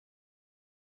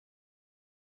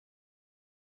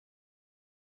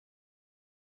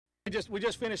We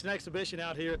just finished an exhibition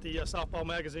out here at the Softball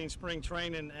Magazine spring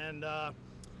training, and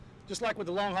just like with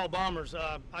the long haul bombers,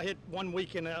 I hit one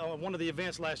week in one of the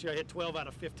events last year. I hit 12 out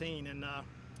of 15, and out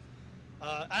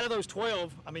of those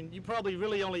 12, I mean, you probably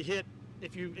really only hit,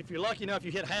 if you're lucky enough,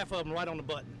 you hit half of them right on the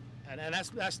button, and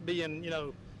that's being, you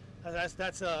know,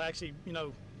 that's actually, you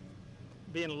know,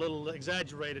 being a little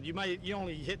exaggerated. You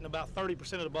only hitting about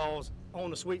 30% of the balls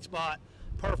on the sweet spot,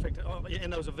 perfect in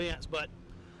those events. But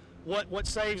what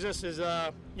saves us is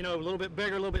you know, a little bit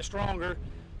bigger, a little bit stronger,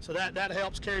 so that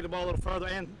helps carry the ball a little further,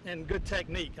 and good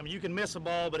technique. I mean, you can miss a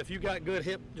ball, but if you got good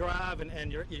hip drive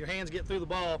and your hands get through the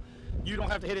ball, you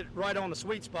don't have to hit it right on the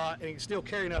sweet spot, and you can still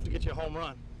carry enough to get you a home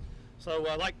run. So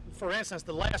like for instance,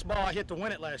 the last ball I hit to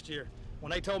win it last year, when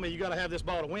they told me you got to have this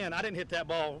ball to win, I didn't hit that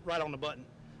ball right on the button.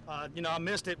 You know, I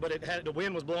missed it, but the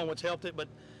wind was blowing, which helped it, but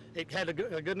it had a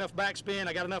good enough backspin.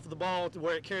 I got enough of the ball to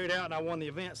where it carried out, and I won the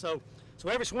event. So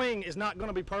every swing is not going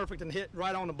to be perfect and hit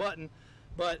right on the button,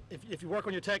 but if you work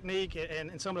on your technique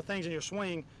and some of the things in your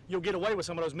swing, you'll get away with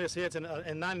some of those missed hits, and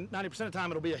 90% of the time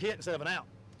it'll be a hit instead of an out.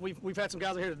 We've had some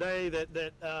guys out here today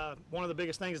that one of the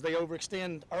biggest things is they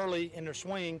overextend early in their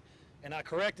swing, and I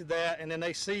corrected that, and then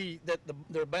they see that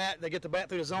they get the bat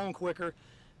through the zone quicker.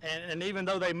 And even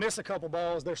though they miss a couple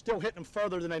balls, they're still hitting them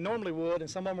further than they normally would, and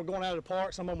some of them were going out of the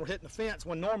park, some of them were hitting the fence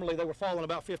when normally they were falling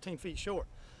about 15 feet short.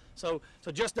 So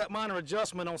just that minor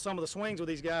adjustment on some of the swings with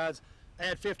these guys,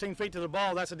 add 15 feet to the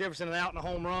ball, that's the difference in an out and a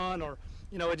home run, or,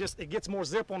 you know, it gets more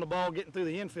zip on the ball getting through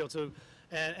the infield too.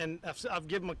 And I've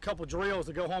given them a couple drills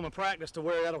to go home and practice to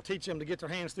where that'll teach them to get their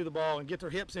hands through the ball and get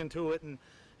their hips into it, and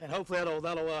hopefully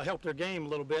that'll help their game a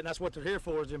little bit. And that's what they're here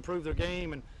for, is to improve their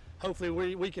game, and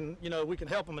hopefully we can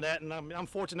help them in that. And I'm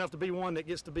fortunate enough to be one that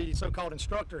gets to be so-called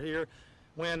instructor here,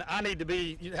 when I need to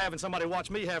be having somebody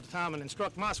watch me half the time and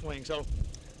instruct my swing. So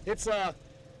it's a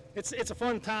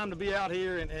fun time to be out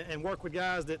here and work with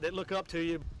guys that look up to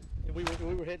you. We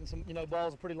were hitting some, you know,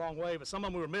 balls a pretty long way, but some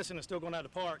of them we were missing and still going out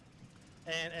of the park.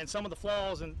 And some of the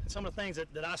flaws and some of the things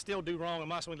that I still do wrong in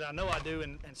my swing that I know I do,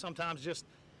 and sometimes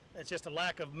it's just a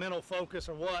lack of mental focus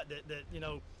or what, that you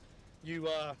know,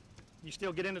 you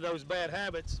still get into those bad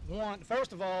habits.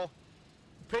 First of all,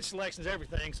 pitch selection is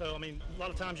everything. So I mean, a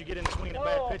lot of times you get into swinging at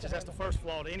bad pitches. That's the first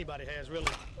flaw that anybody has,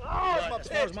 really. But as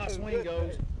far as my swing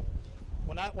goes,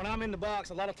 when I'm in the box,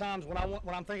 a lot of times when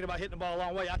I'm thinking about hitting the ball a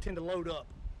long way, I tend to load up.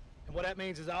 And what that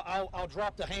means is I'll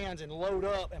drop the hands and load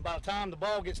up, and by the time the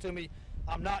ball gets to me,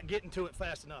 I'm not getting to it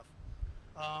fast enough.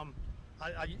 I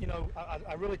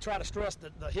really try to stress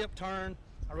the hip turn.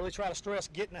 I really try to stress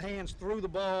getting the hands through the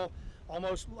ball,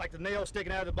 almost like the nail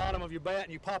sticking out of the bottom of your bat,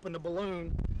 and you popping the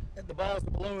balloon. The ball's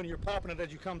the balloon, and you're popping it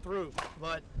as you come through.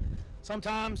 But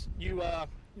sometimes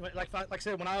like I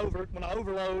said, when I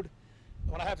overload,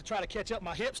 when I have to try to catch up,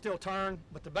 my hips still turn,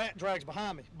 but the bat drags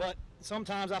behind me. But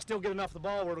sometimes I still get enough of the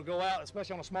ball where it'll go out,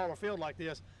 especially on a smaller field like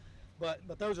this. But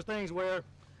those are things where,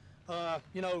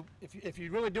 you know, if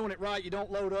you're really doing it right, you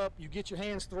don't load up, you get your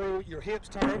hands through, your hips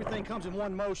turn, everything comes in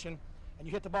one motion, and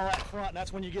you hit the ball out front, and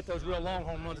that's when you get those real long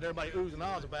home runs that everybody oohs and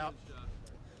ahs about.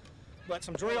 But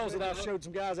some drills that I've showed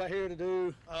some guys out here to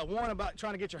do, one about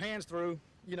trying to get your hands through.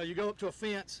 You know, you go up to a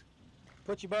fence,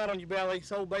 put your bat on your belly, it's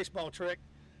an old baseball trick,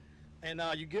 and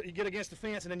you get against the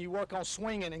fence, and then you work on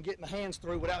swinging and getting the hands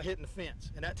through without hitting the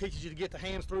fence. And that teaches you to get the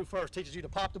hands through first, teaches you to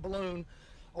pop the balloon,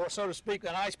 or so to speak,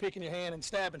 an ice pick in your hand and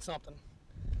stabbing something.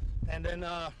 And then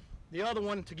the other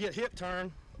one, to get hip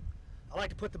turn, I like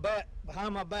to put the bat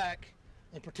behind my back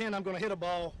and pretend I'm going to hit a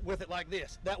ball with it like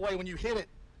this. That way when you hit it,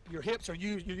 your hips are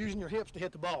you're using your hips to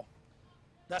hit the ball.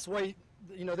 That's the way,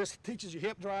 you know, this teaches you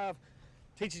hip drive,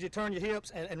 teaches you to turn your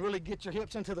hips and really get your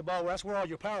hips into the ball. That's where all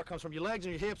your power comes from. Your legs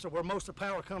and your hips are where most of the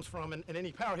power comes from in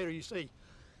any power hitter you see.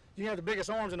 You can have the biggest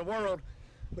arms in the world,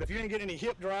 but if you didn't get any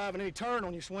hip drive and any turn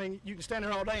on your swing, you can stand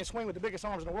there all day and swing with the biggest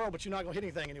arms in the world, but you're not going to hit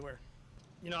anything anywhere.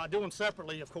 You know, I do them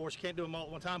separately, of course. You can't do them all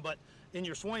at one time, but in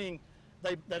your swing,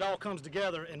 that all comes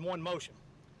together in one motion.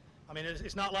 I mean,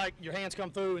 it's not like your hands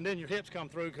come through and then your hips come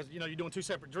through, because, you know, you're doing two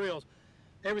separate drills.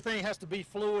 Everything has to be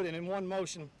fluid and in one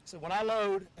motion. So when I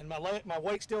load and my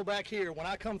weight's still back here, when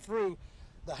I come through,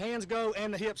 the hands go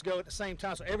and the hips go at the same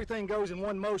time. So everything goes in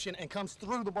one motion and comes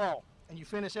through the ball. And you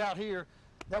finish out here.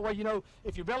 That way, you know,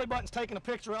 if your belly button's taking a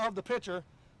picture of the pitcher,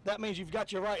 that means you've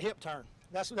got your right hip turn.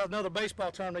 That's another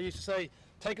baseball term they used to say,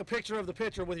 take a picture of the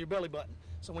pitcher with your belly button.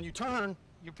 So when you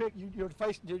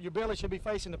your belly should be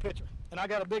facing the pitcher. And I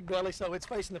got a big belly, so it's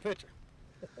facing the pitcher.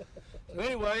 So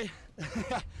anyway,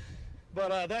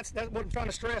 but that's what I'm trying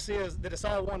to stress, is that it's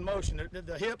all one motion.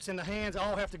 The hips and the hands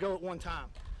all have to go at one time.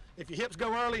 If your hips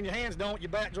go early and your hands don't, your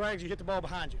bat drags, you hit the ball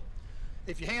behind you.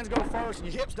 If your hands go first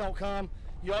and your hips don't come,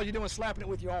 all you're doing is slapping it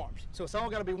with your arms. So it's all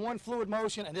got to be one fluid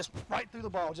motion and just right through the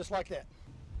ball, just like that.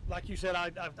 Like you said,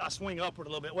 I swing upward a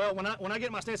little bit. Well, when I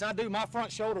get my stance, my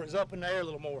front shoulder is up in the air a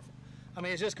little more. I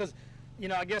mean, it's just because, you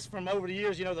know, I guess from over the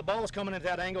years, you know, the ball's coming into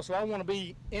that angle, so I want to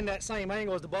be in that same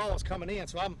angle as the ball is coming in.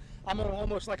 So I'm on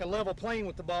almost like a level plane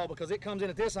with the ball because it comes in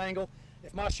at this angle.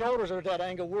 If my shoulders are at that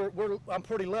angle, I'm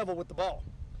pretty level with the ball.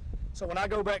 So when I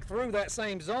go back through that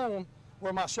same zone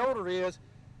where my shoulder is,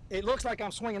 it looks like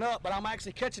I'm swinging up, but I'm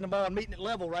actually catching the ball and meeting it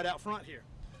level right out front here.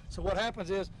 So what happens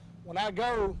is when I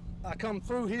come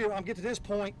through here, I get to this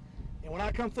point, and when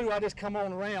I come through, I just come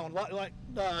on around. Like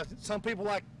some people,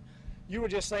 like you were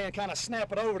just saying, kind of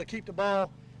snap it over to keep the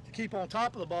ball, to keep on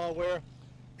top of the ball, where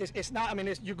it's not, I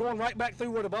mean, you're going right back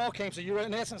through where the ball came, so you're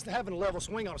in essence having a level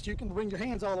swing on it, so you can bring your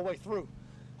hands all the way through.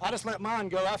 I just let mine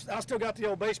go. I still got the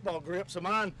old baseball grip, so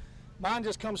mine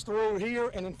just comes through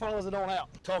here and then follows it on out.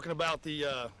 Talking about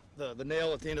the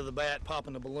nail at the end of the bat,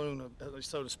 popping the balloon,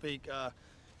 so to speak. I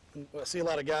see a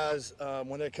lot of guys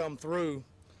when they come through,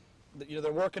 you know,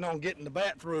 they're working on getting the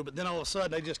bat through, but then all of a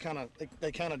sudden they just kind of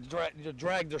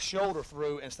drag their shoulder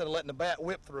through instead of letting the bat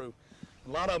whip through. A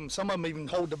lot of them, some of them even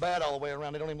hold the bat all the way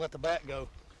around. They don't even let the bat go.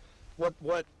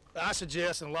 What I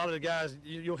suggest, and a lot of the guys,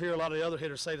 you'll hear a lot of the other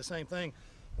hitters say the same thing.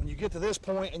 When you get to this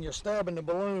point and you're stabbing the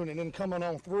balloon and then coming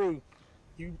on through,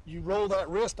 you roll that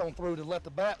wrist on through to let the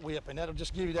bat whip, and that'll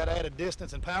just give you that added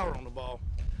distance and power on the ball.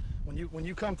 When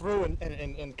you come through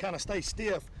and kind of stay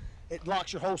stiff, it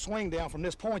locks your whole swing down. From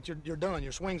this point, you're done.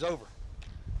 Your swing's over.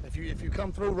 If you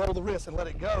come through, roll the wrist and let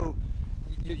it go,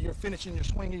 you're finishing your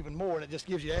swing even more, and it just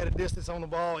gives you added distance on the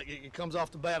ball. It comes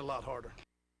off the bat a lot harder.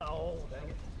 Oh, dang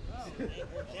it.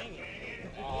 Dang it.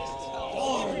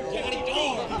 Oh,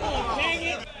 dang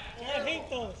it. I hate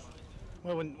those.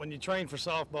 Well, when you train for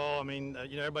softball, I mean,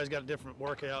 you know, everybody's got a different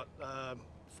workout.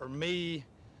 For me,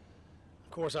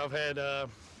 of course, I've had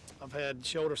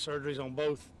shoulder surgeries on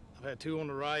both. I've had 2 on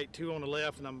the right, 2 on the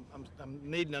left, and I'm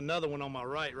needing another one on my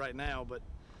right now. But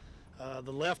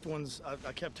the left ones,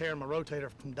 I kept tearing my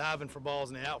rotator from diving for balls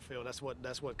in the outfield.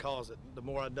 That's what caused it. The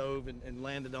more I dove and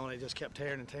landed on it, it just kept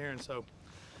tearing and tearing. So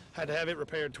I had to have it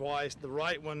repaired twice. The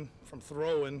right one from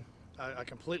throwing, I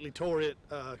completely tore it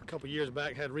a couple years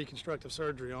back, had reconstructive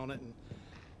surgery on it, and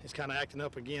it's kind of acting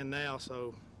up again now.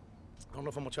 So I don't know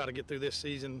if I'm going to try to get through this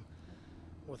season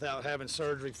without having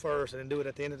surgery first and then do it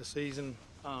at the end of the season.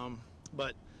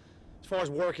 But as far as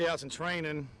workouts and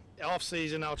training, off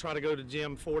season I'll try to go to the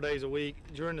gym 4 days a week.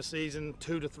 During the season,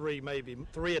 2 to 3, maybe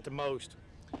 3 at the most.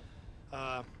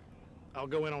 I'll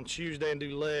go in on Tuesday and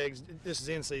do legs. This is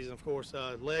in season, of course.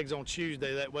 Legs on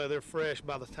Tuesday, that way they're fresh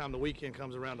by the time the weekend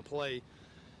comes around to play.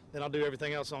 Then I'll do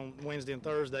everything else on Wednesday and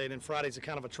Thursday, and then Friday's a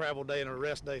kind of a travel day and a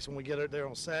rest day, so when we get out there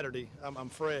on Saturday, I'm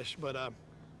fresh. But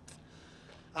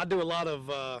I do a lot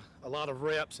of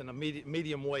reps and a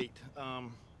medium weight.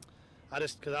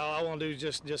 Because all I want to do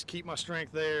is just keep my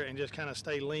strength there and just kind of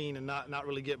stay lean and not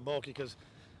really get bulky. Because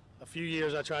a few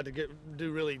years I tried to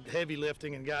do really heavy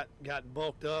lifting and got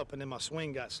bulked up, and then my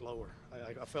swing got slower.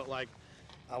 I felt like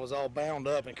I was all bound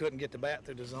up and couldn't get the bat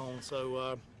through the zone.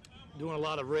 So doing a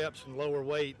lot of reps and lower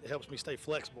weight helps me stay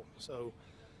flexible. So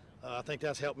I think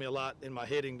that's helped me a lot in my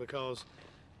hitting because,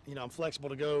 you know, I'm flexible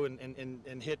to go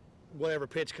and hit whatever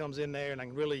pitch comes in there, and I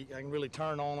can really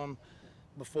turn on them.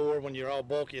 Before, when you're all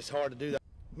bulky, it's hard to do that.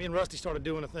 Me and Rusty started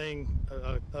doing a thing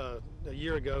a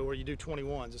year ago where you do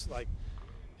 21s. It's like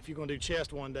if you're going to do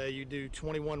chest one day, you do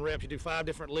 21 reps. You do 5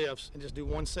 different lifts and just do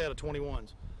 1 set of 21s.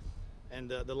 And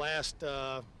the last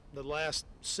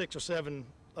 6 or 7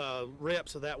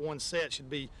 reps of that 1 set should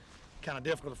be kind of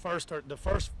difficult. The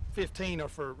first 15 are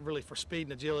really for speed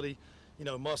and agility, you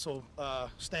know, muscle,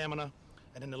 stamina.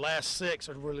 And then the last 6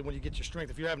 are really when you get your strength.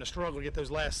 If you're having a struggle to get those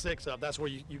last 6 up, that's where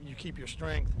you keep your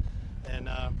strength, and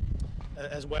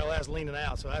as well as leaning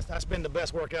out. So that's been the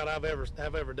best workout I've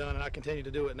ever done, and I continue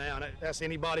to do it now. And that's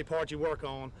any body part you work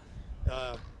on.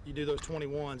 You do those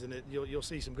 21s, and you'll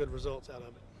see some good results out of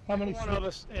it. How many? One of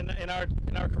us in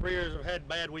our careers have had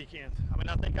bad weekends. I mean,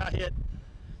 I think I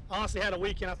honestly had a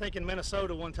weekend, I think in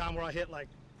Minnesota one time where I hit like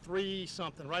 3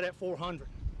 something, right at 400.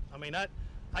 I mean, I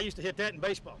used to hit that in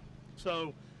baseball.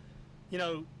 So, you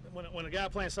know, when a guy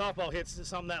playing softball hits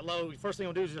something that low, the first thing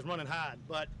he'll do is just run and hide.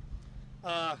 But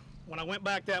when I went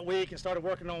back that week and started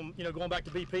working on, you know, going back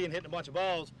to BP and hitting a bunch of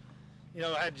balls, you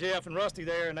know, I had Jeff and Rusty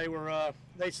there, and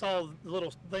they saw the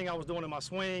little thing I was doing in my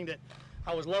swing, that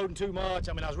I was loading too much.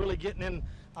 I mean, I was really getting in.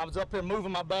 I was up there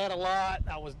moving my bat a lot.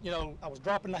 I was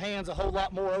dropping the hands a whole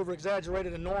lot more over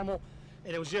exaggerated than normal,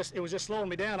 and it was just slowing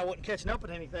me down. I wasn't catching up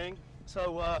at anything.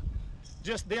 So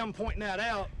just them pointing that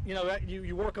out, you know,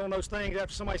 you work on those things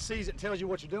after somebody sees it and tells you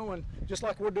what you're doing, just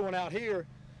like we're doing out here.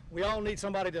 we all need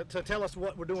somebody to tell us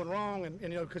what we're doing wrong, and you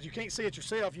know, because you can't see it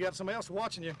yourself, you got somebody else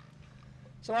watching you.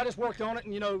 So I just worked on it,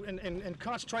 and you know, and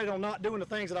concentrated on not doing the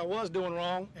things that I was doing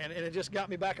wrong, and it just got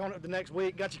me back on it the next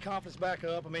week, got your confidence back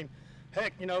up. I mean,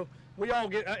 heck, you know, we all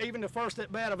get, even the first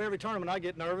at bat of every tournament, I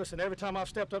get nervous, and every time I've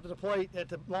stepped up to the plate at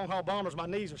the Long Haul Bombers, my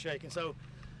knees are shaking. So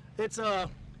it's a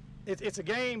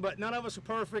game, but none of us are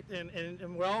perfect,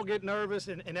 and we all get nervous,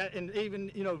 and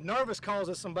even, you know, nervous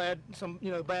causes some bad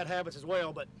habits as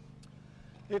well. But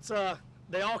it's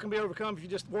they all can be overcome if you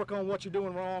just work on what you're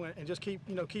doing wrong and just keep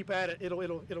at it.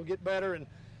 It'll get better. And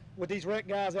with these rec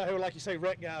guys out here, like you say,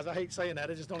 rec guys, I hate saying that,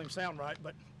 it just don't even sound right.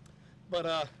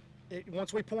 But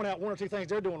once we point out one or two things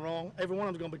they're doing wrong, every one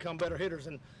of them's going to become better hitters.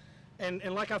 And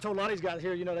like I've told a lot of these guys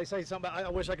here, you know, they say something about, I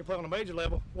wish I could play on a major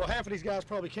level. Well, half of these guys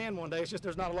probably can one day. It's just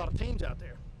there's not a lot of teams out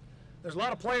there. There's a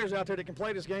lot of players out there that can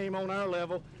play this game on our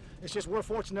level. It's just we're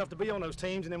fortunate enough to be on those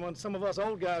teams. And then when some of us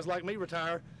old guys like me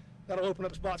retire, that'll open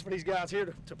up spots for these guys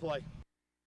here to play.